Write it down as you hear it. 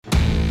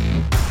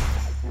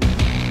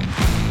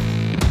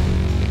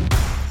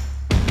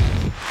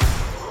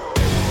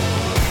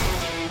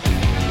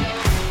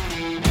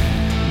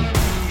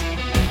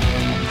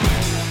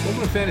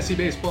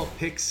Fantasy Baseball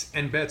Picks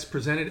and Bets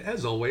presented,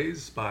 as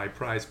always, by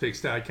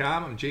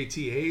PrizePicks.com. I'm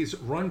JT Hayes,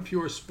 Run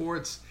Pure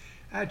Sports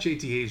at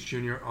JT Hayes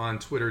Jr. on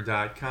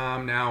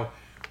Twitter.com. Now,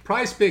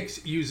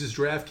 PrizePicks uses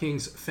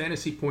DraftKings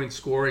fantasy point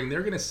scoring.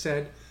 They're going to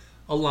set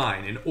a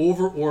line. An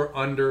over or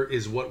under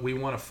is what we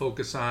want to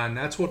focus on.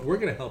 That's what we're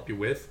going to help you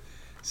with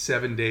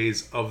 7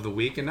 days of the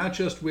week. And not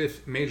just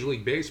with Major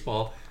League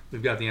Baseball.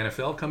 We've got the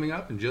NFL coming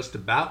up in just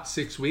about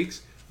 6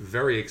 weeks.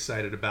 Very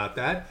excited about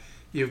that.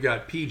 You've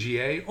got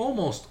PGA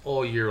almost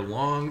all year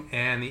long,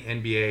 and the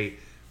NBA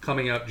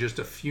coming up just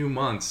a few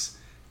months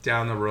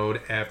down the road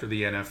after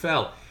the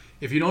NFL.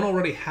 If you don't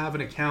already have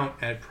an account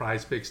at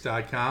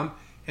PrizePicks.com,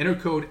 enter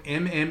code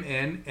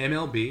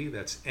MMNMLB,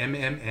 that's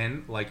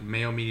MMN like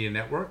Mayo Media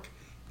Network,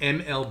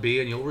 MLB,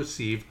 and you'll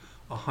receive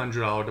a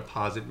 $100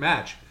 deposit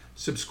match.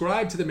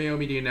 Subscribe to the Mayo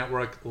Media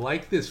Network,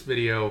 like this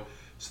video,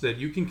 so that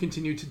you can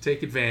continue to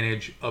take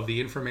advantage of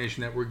the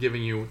information that we're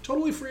giving you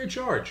totally free of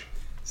charge,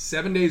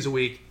 7 days a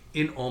week,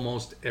 in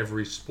almost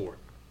every sport.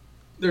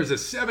 There's a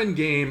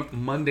 7-game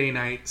Monday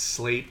night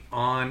slate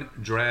on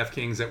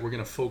DraftKings that we're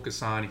going to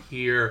focus on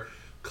here.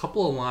 A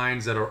couple of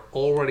lines that are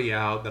already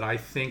out that I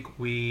think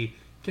we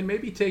can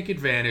maybe take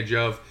advantage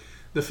of.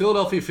 The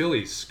Philadelphia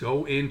Phillies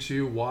go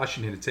into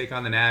Washington to take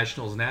on the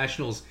Nationals.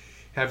 Nationals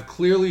have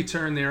clearly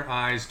turned their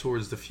eyes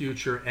towards the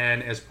future,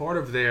 and as part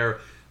of their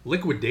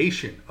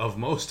liquidation of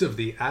most of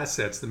the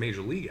assets, the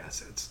major league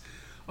assets,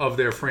 of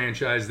their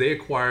franchise, they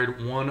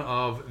acquired one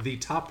of the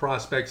top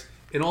prospects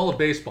in all of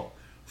baseball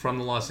from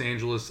the Los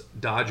Angeles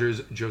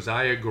Dodgers,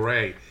 Josiah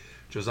Gray.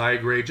 Josiah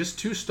Gray, just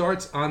 2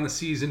 starts on the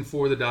season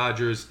for the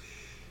Dodgers.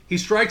 He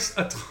strikes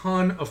a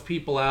ton of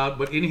people out,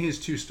 but in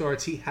his 2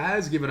 starts, he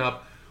has given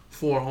up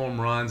 4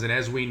 home runs. And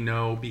as we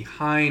know,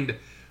 behind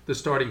the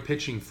starting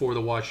pitching for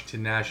the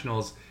Washington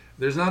Nationals,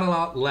 there's not a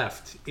lot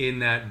left in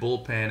that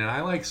bullpen. And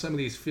I like some of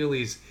these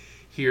Phillies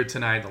here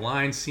tonight. The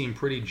lines seem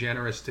pretty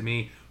generous to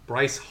me.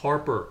 Bryce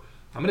Harper,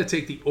 I'm going to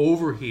take the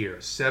over here,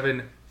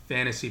 7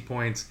 fantasy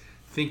points.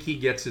 Think he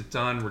gets it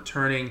done,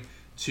 returning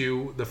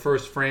to the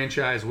first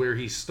franchise where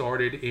he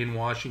started in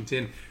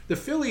Washington. The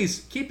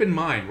Phillies, keep in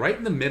mind, right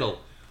in the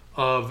middle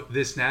of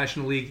this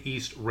National League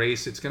East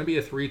race. It's going to be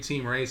a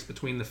 3-team race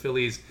between the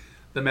Phillies,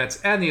 the Mets,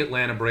 and the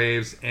Atlanta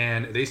Braves,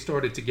 and they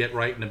started to get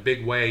right in a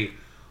big way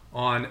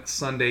on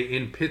Sunday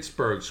in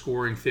Pittsburgh,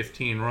 scoring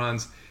 15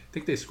 runs. I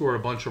think they scored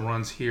a bunch of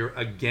runs here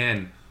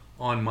again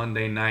on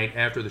Monday night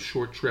after the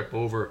short trip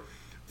over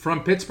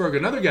from Pittsburgh.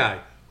 Another guy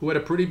who had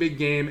a pretty big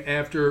game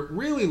after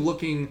really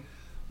looking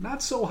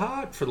not so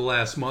hot for the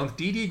last month,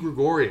 Didi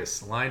Gregorius.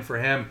 The line for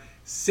him,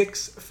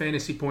 6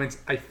 fantasy points.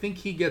 I think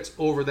he gets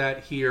over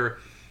that here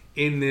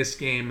in this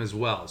game as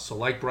well. So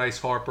like Bryce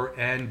Harper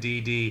and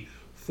Didi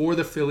for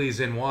the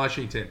Phillies in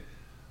Washington,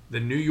 the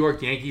New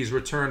York Yankees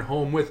return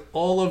home with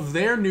all of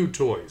their new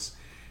toys.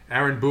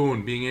 Aaron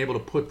Boone being able to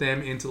put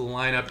them into the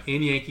lineup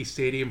in Yankee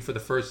Stadium for the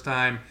first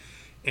time.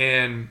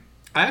 And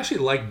I actually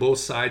like both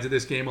sides of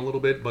this game a little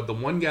bit, but the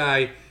one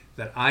guy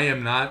that I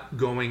am not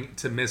going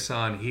to miss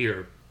on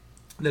here,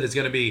 that is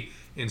going to be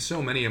in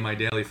so many of my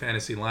daily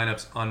fantasy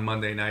lineups on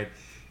Monday night,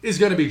 is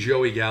going to be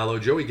Joey Gallo.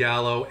 Joey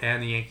Gallo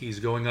and the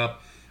Yankees going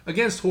up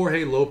against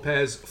Jorge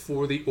Lopez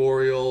for the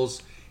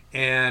Orioles,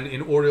 and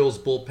an Orioles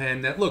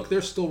bullpen that, look,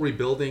 they're still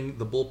rebuilding.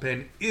 The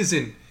bullpen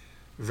isn't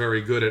very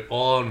good at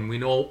all, and we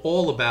know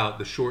all about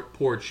the short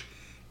porch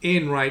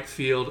in right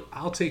field.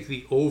 I'll take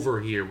the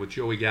over here with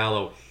Joey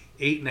Gallo,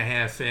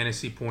 8.5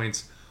 fantasy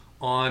points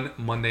on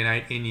Monday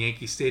night in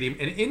Yankee Stadium.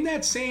 And in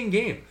that same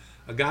game,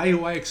 a guy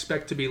who I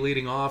expect to be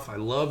leading off. I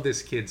love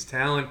this kid's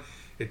talent.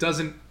 It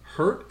doesn't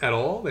hurt at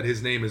all that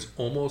his name is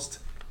almost,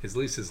 at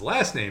least his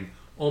last name,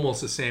 almost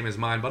the same as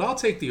mine. But I'll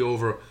take the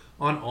over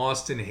on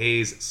Austin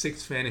Hayes,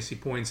 6 fantasy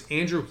points.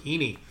 Andrew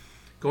Heaney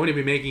going to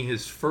be making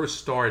his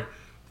first start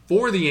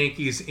for the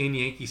Yankees in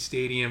Yankee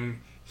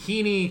Stadium.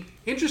 Heaney,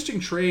 interesting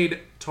trade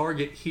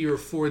target here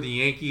for the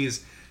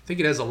Yankees. I think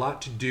it has a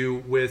lot to do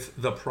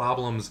with the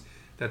problems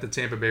that the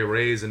Tampa Bay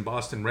Rays and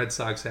Boston Red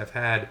Sox have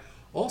had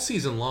all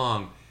season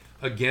long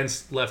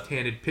against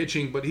left-handed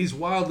pitching, but he's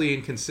wildly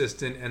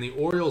inconsistent, and the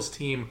Orioles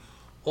team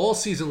all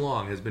season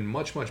long has been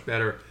much, much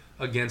better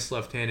against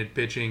left-handed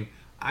pitching.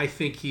 I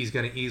think he's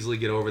going to easily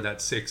get over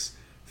that 6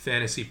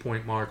 fantasy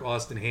point mark.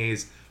 Austin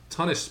Hayes,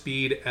 ton of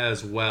speed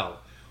as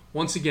well.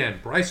 Once again,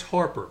 Bryce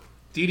Harper,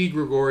 Didi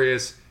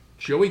Gregorius,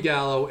 Joey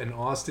Gallo, and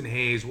Austin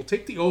Hayes. We'll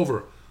take the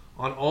over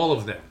on all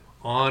of them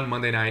on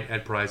Monday night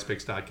at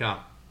PrizePicks.com.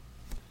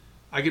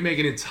 I can make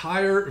an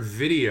entire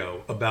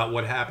video about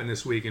what happened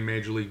this week in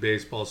Major League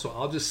Baseball, so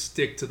I'll just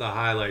stick to the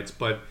highlights.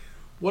 But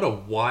what a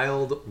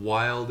wild,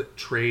 wild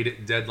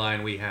trade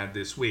deadline we had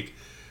this week.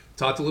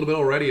 Talked a little bit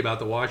already about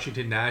the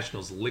Washington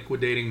Nationals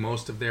liquidating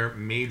most of their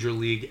Major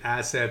League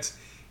assets,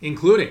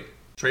 including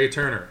Trey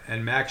Turner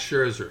and Max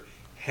Scherzer,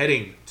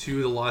 heading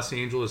to the Los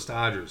Angeles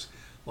Dodgers.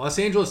 Los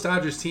Angeles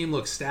Dodgers team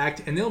looks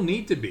stacked, and they'll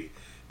need to be,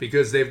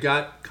 because they've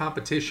got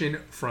competition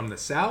from the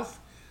South,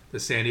 the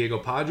San Diego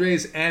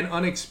Padres, and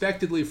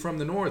unexpectedly from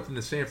the North in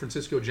the San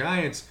Francisco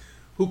Giants,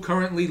 who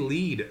currently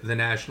lead the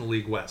National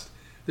League West.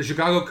 The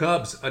Chicago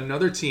Cubs,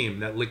 another team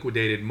that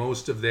liquidated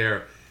most of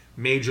their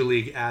major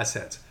league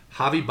assets.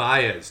 Javi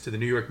Baez to the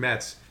New York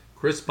Mets.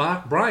 Chris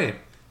Bryant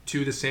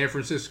to the San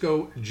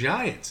Francisco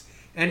Giants.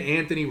 And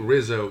Anthony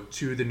Rizzo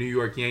to the New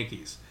York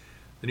Yankees.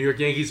 The New York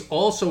Yankees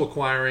also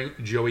acquiring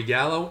Joey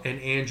Gallo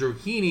and Andrew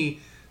Heaney,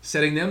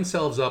 setting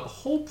themselves up,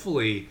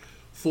 hopefully,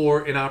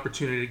 for an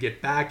opportunity to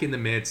get back in the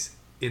mix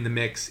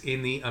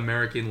in the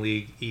American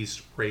League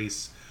East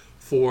race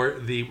for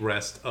the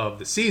rest of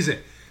the season.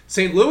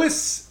 St.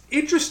 Louis,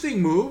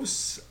 interesting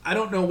moves. I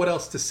don't know what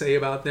else to say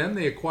about them.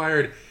 They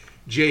acquired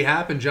Jay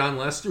Happ and John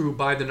Lester, who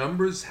by the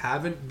numbers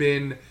haven't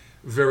been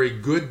very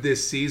good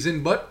this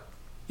season, but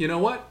you know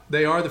what?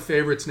 They are the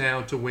favorites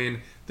now to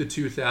win the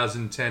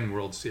 2010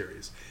 World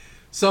Series.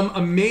 Some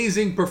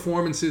amazing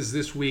performances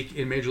this week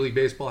in Major League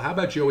Baseball. How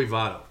about Joey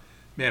Votto?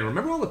 Man,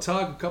 remember all the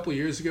talk a couple of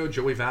years ago?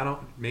 Joey Votto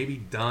maybe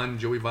done.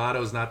 Joey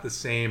Votto's not the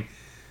same.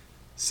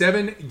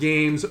 7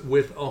 games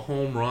with a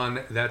home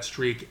run. That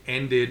streak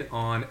ended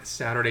on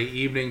Saturday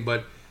evening.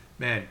 But,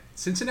 man,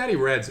 Cincinnati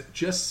Reds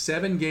just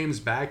 7 games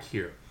back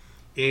here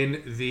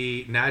in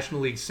the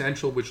National League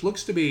Central, which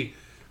looks to be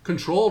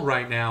controlled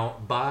right now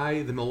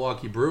by the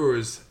Milwaukee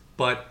Brewers.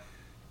 But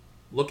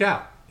look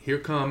out. Here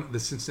come the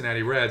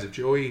Cincinnati Reds. If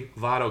Joey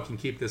Votto can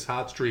keep this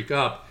hot streak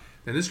up,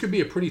 then this could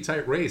be a pretty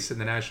tight race in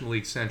the National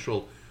League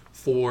Central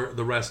for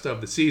the rest of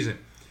the season.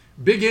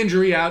 Big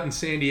injury out in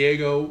San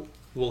Diego.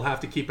 We'll have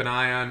to keep an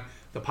eye on.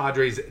 The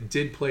Padres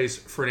did place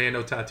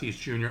Fernando Tatis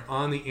Jr.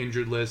 on the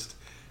injured list,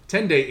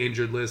 10-day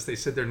injured list. They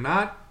said they're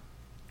not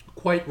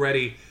quite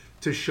ready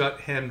to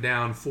shut him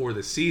down for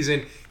the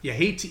season. You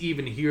hate to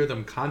even hear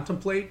them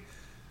contemplate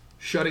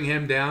shutting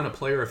him down, a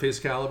player of his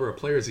caliber, a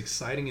player as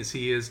exciting as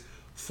he is,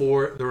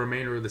 for the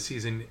remainder of the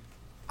season.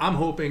 I'm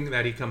hoping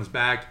that he comes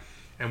back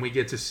and we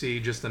get to see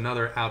just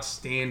another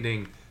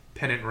outstanding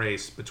pennant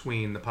race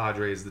between the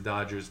Padres, the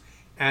Dodgers,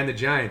 and the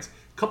Giants.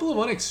 A couple of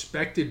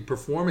unexpected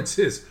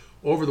performances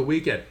over the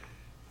weekend.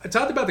 I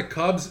talked about the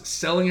Cubs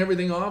selling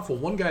everything off. Well,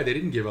 one guy they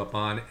didn't give up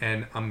on,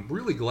 and I'm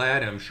really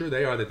glad, and I'm sure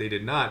they are, that they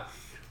did not.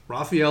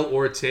 Rafael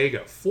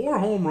Ortega, 4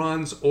 home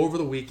runs over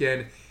the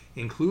weekend,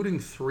 including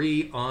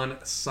 3 on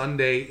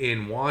Sunday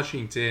in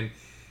Washington.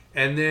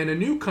 And then a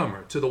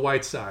newcomer to the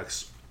White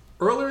Sox.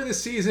 Earlier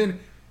this season,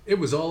 it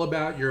was all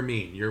about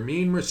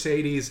Yermin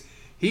Mercedes.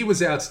 He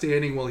was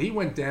outstanding. Well, he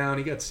went down.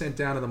 He got sent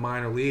down to the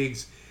minor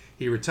leagues.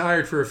 He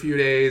retired for a few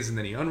days, and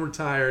then he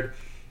unretired.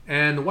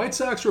 And the White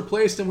Sox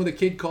replaced him with a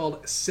kid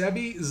called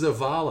Seby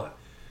Zavala.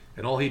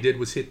 And all he did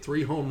was hit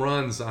 3 home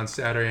runs on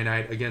Saturday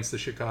night against the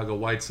Chicago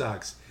White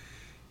Sox.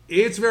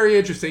 It's very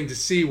interesting to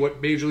see what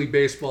Major League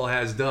Baseball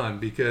has done,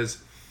 because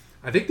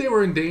I think they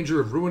were in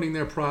danger of ruining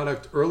their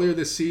product earlier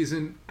this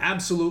season.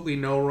 Absolutely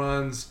no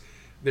runs.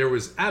 There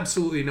was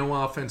absolutely no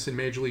offense in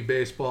Major League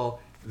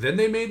Baseball. Then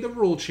they made the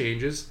rule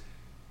changes,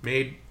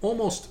 made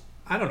almost,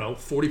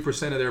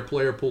 40% of their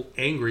player pool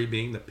angry,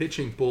 being the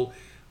pitching pool.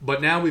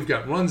 But now we've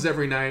got runs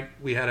every night.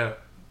 We had an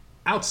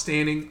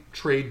outstanding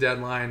trade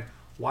deadline,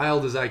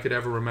 wild as I could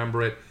ever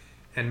remember it.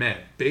 And man,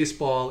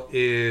 baseball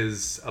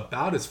is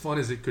about as fun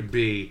as it could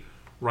be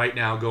right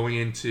now going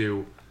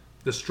into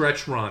the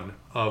stretch run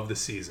of the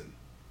season.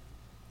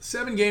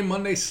 7-game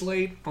Monday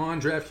slate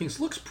on DraftKings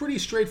looks pretty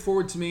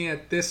straightforward to me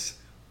at this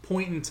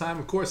point in time.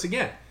 Of course,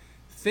 again,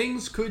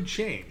 things could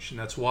change, and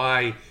that's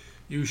why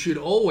you should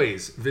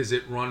always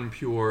visit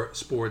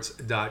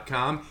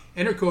runpuresports.com.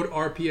 Enter code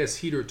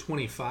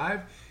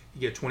RPSHeater25.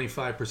 You get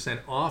 25%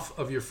 off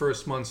of your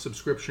first month's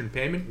subscription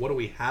payment. What do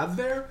we have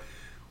there?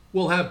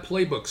 We'll have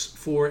playbooks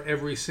for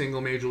every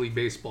single Major League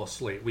Baseball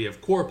slate. We have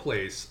core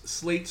plays,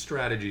 slate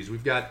strategies.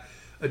 We've got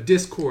a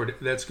Discord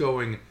that's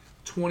going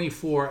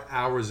 24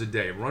 hours a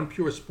day.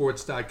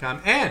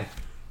 RunPureSports.com and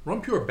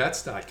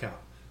RunPureBets.com.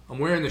 I'm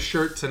wearing the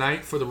shirt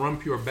tonight for the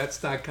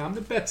RunPureBets.com,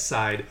 the bet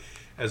side,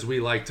 as we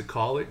like to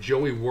call it.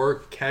 Joey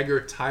Work,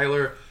 Kegger,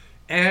 Tyler,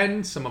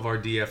 and some of our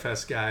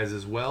DFS guys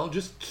as well,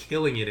 just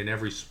killing it in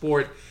every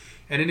sport.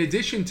 And in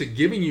addition to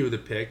giving you the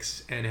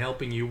picks and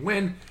helping you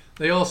win,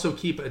 they also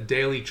keep a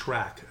daily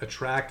track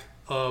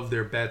of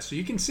their bets, so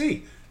you can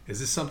see, is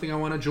this something I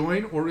want to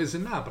join or is it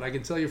not? But I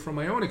can tell you from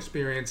my own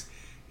experience,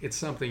 it's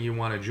something you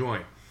want to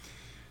join.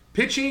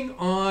 Pitching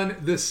on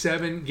the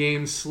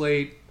 7-game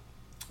slate,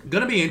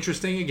 going to be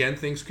interesting. Again,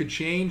 things could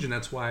change, and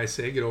that's why I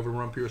say get over to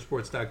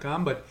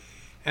runpuresports.com. But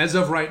as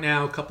of right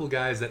now, a couple of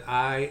guys that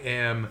I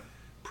am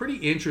pretty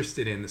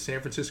interested in. The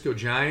San Francisco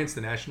Giants,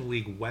 the National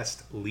League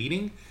West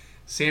leading.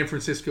 San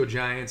Francisco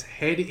Giants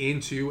head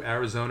into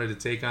Arizona to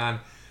take on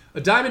a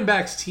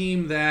Diamondbacks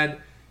team that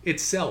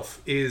itself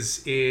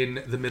is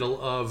in the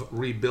middle of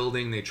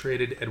rebuilding. They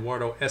traded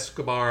Eduardo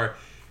Escobar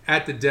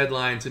at the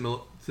deadline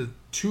to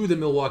the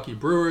Milwaukee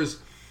Brewers,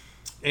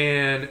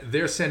 and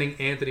they're sending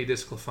Anthony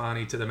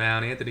DeSclafani to the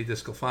mound. Anthony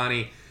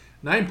DeSclafani,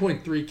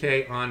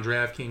 9.3K on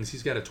DraftKings.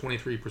 He's got a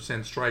 23%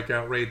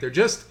 strikeout rate. There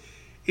just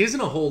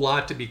isn't a whole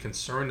lot to be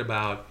concerned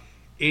about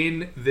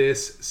in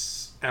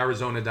this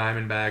Arizona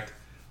Diamondback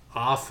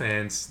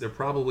offense. They're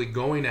probably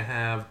going to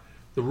have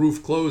the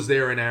roof closed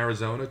there in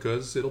Arizona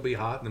because it'll be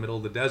hot in the middle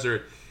of the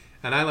desert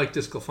And I like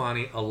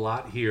DeSclafani a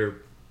lot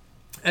here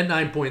at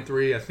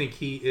 9.3. I think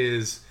he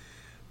is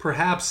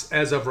perhaps,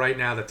 as of right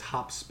now, the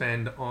top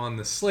spend on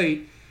the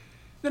slate.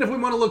 Then if we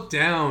want to look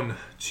down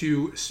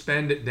to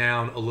spend it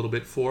down a little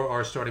bit for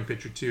our starting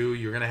pitcher too,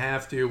 you're going to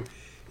have to,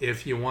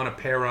 if you want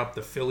to pair up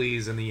the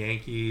Phillies and the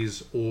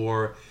Yankees,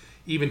 or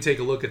even take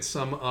a look at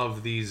some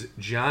of these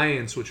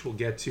Giants, which we'll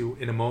get to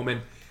in a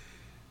moment.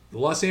 The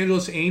Los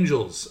Angeles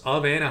Angels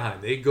of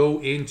Anaheim, they go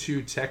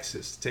into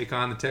Texas to take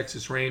on the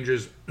Texas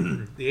Rangers.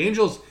 The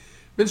Angels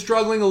been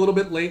struggling a little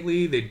bit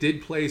lately. They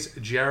did place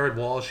Jared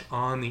Walsh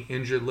on the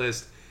injured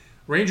list.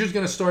 Rangers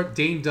going to start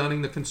Dane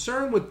Dunning. The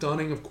concern with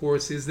Dunning, of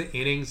course, is the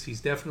innings.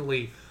 He's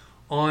definitely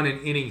on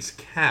an innings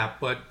cap,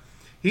 but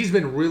he's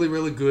been really,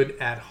 really good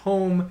at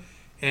home,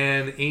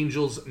 and the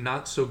Angels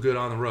not so good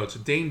on the road. So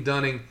Dane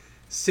Dunning,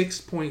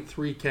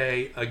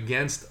 6.3K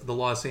against the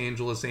Los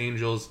Angeles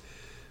Angels.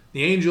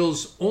 The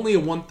Angels, only a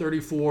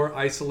 134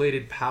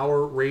 isolated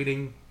power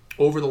rating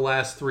over the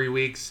last 3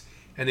 weeks,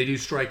 and they do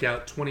strike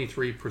out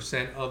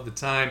 23% of the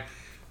time.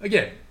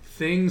 Again,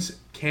 things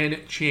can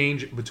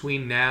change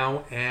between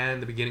now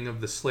and the beginning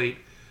of the slate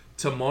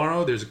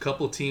tomorrow. There's a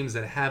couple of teams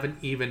that haven't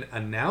even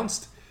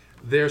announced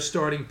their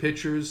starting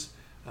pitchers.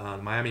 The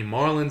Miami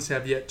Marlins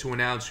have yet to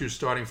announce who's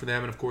starting for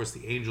them, and of course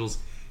the Angels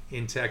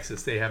in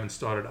Texas, they haven't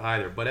started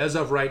either. But as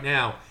of right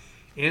now,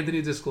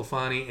 Anthony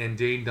DeSclafani and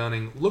Dane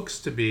Dunning looks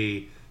to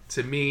be,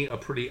 to me, a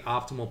pretty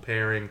optimal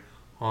pairing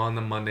on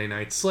the Monday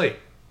night slate.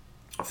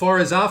 As far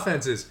as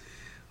offenses,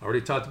 I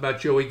already talked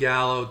about Joey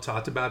Gallo,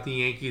 talked about the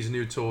Yankees'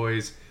 new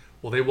toys.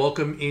 Well, they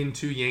welcome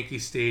into Yankee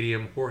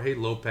Stadium Jorge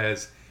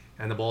Lopez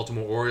and the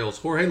Baltimore Orioles.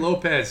 Jorge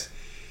Lopez,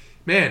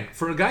 man,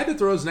 for a guy that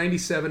throws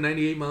 97,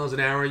 98 miles an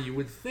hour, you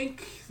would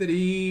think that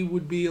he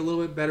would be a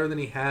little bit better than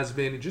he has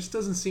been. He just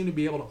doesn't seem to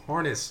be able to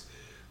harness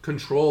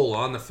control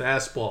on the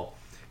fastball.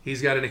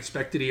 He's got an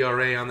expected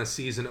ERA on the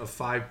season of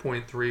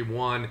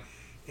 5.31,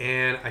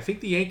 and I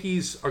think the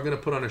Yankees are going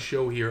to put on a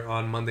show here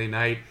on Monday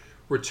night,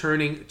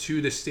 returning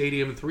to the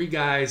stadium. 3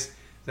 guys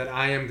that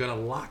I am going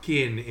to lock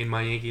in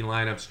my Yankee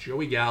lineups.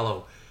 Joey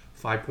Gallo,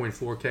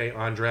 5.4K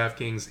on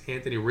DraftKings.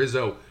 Anthony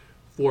Rizzo,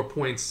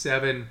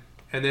 4.7.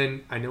 And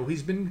then I know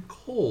he's been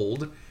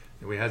cold.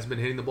 He hasn't been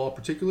hitting the ball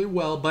particularly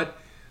well, but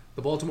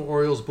the Baltimore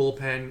Orioles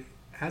bullpen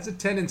has a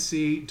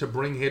tendency to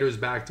bring hitters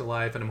back to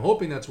life, and I'm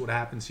hoping that's what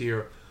happens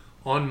here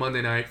on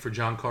Monday night for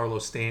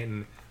Giancarlo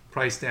Stanton,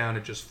 priced down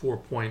at just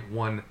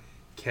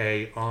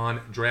 4.1K on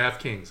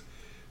DraftKings.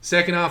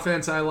 Second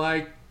offense I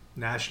like,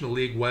 National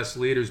League West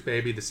leaders,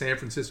 baby, the San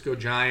Francisco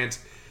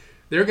Giants.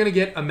 They're going to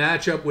get a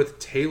matchup with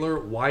Taylor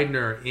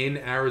Widener in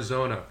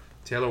Arizona.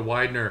 Taylor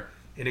Widener,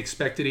 an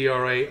expected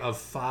ERA of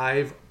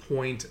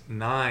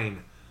 5.9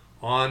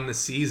 on the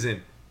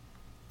season.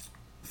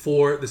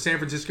 For the San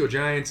Francisco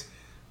Giants,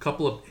 a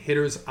couple of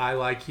hitters I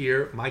like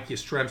here. Mike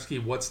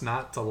Yastrzemski, what's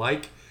not to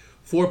like?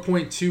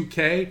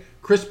 4.2K.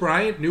 Chris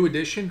Bryant, new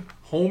addition,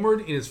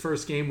 homered in his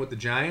first game with the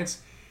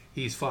Giants.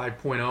 He's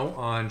 5.0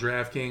 on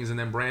DraftKings. And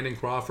then Brandon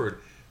Crawford,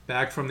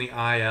 back from the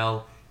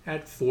IL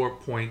at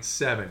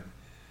 4.7.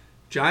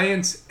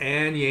 Giants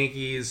and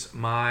Yankees,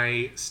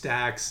 my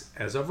stacks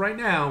as of right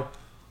now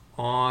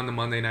on the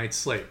Monday night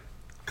slate.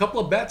 A couple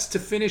of bets to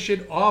finish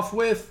it off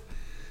with.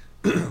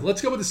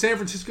 Let's go with the San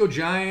Francisco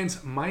Giants,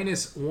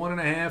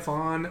 -1.5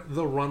 on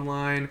the run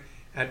line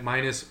at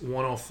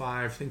 -105.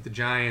 I think the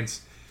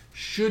Giants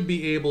should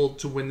be able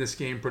to win this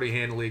game pretty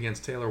handily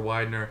against Taylor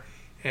Widener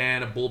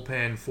and a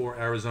bullpen for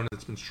Arizona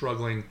that's been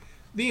struggling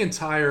the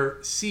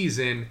entire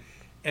season.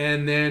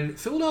 And then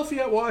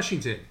Philadelphia at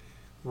Washington.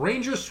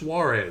 Ranger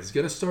Suarez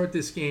going to start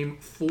this game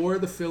for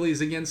the Phillies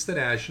against the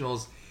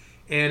Nationals.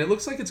 And it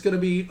looks like it's going to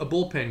be a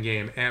bullpen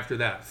game after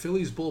that.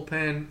 Phillies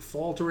bullpen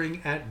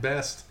faltering at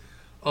best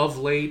of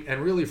late,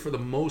 and really for the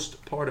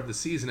most part of the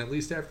season, at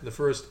least after the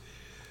first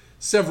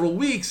several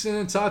weeks. And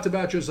then talked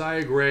about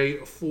Josiah Gray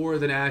for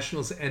the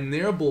Nationals and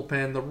their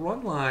bullpen. The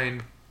run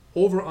line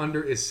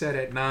over-under is set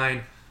at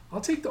 9.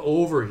 I'll take the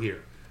over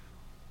here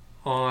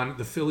on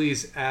the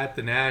Phillies at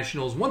the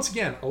Nationals. Once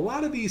again, a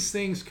lot of these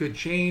things could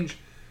change,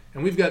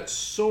 and we've got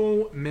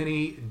so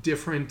many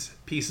different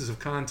pieces of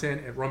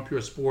content at Run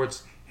Pure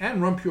Sports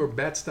and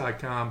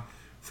RunPureBets.com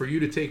for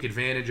you to take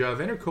advantage of.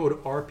 Enter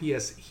code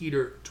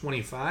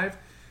RPSHeater25.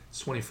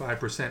 It's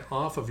 25%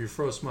 off of your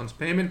first month's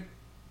payment.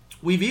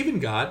 We've even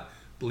got,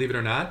 believe it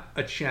or not,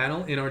 a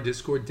channel in our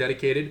Discord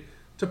dedicated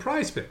to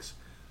Prize Picks.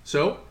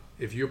 So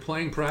if you're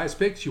playing Prize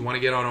Picks, you want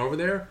to get on over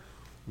there,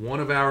 one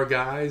of our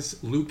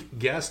guys, Luke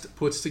Guest,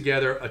 puts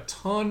together a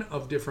ton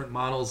of different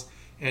models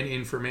and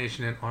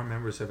information, and our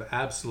members have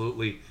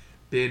absolutely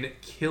been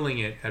killing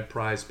it at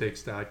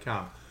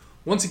prizepicks.com.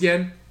 Once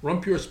again,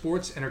 Run Pure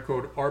Sports, enter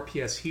code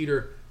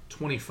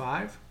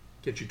RPSHeater25,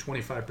 get you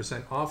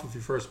 25% off of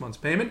your first month's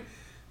payment,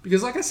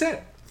 because like I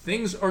said,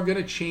 things are going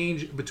to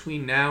change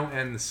between now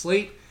and the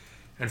slate.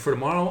 And for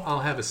tomorrow, I'll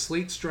have a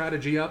slate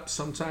strategy up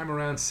sometime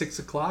around 6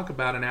 o'clock,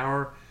 about an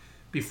hour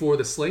before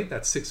the slate.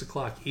 That's 6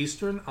 o'clock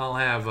Eastern. I'll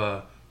have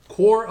a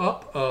core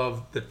up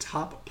of the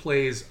top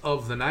plays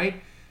of the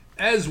night,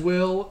 as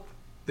will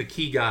the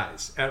key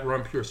guys at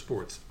Run Pure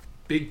Sports.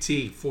 Big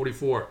T,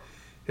 44.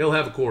 He'll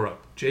have a core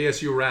up.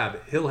 JSU Rab,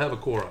 he'll have a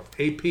core up.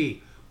 AP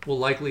will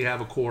likely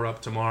have a core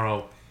up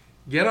tomorrow.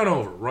 Get on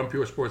over,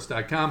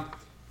 runpuresports.com.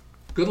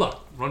 Good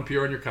luck. Run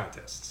Pure in your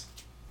contests.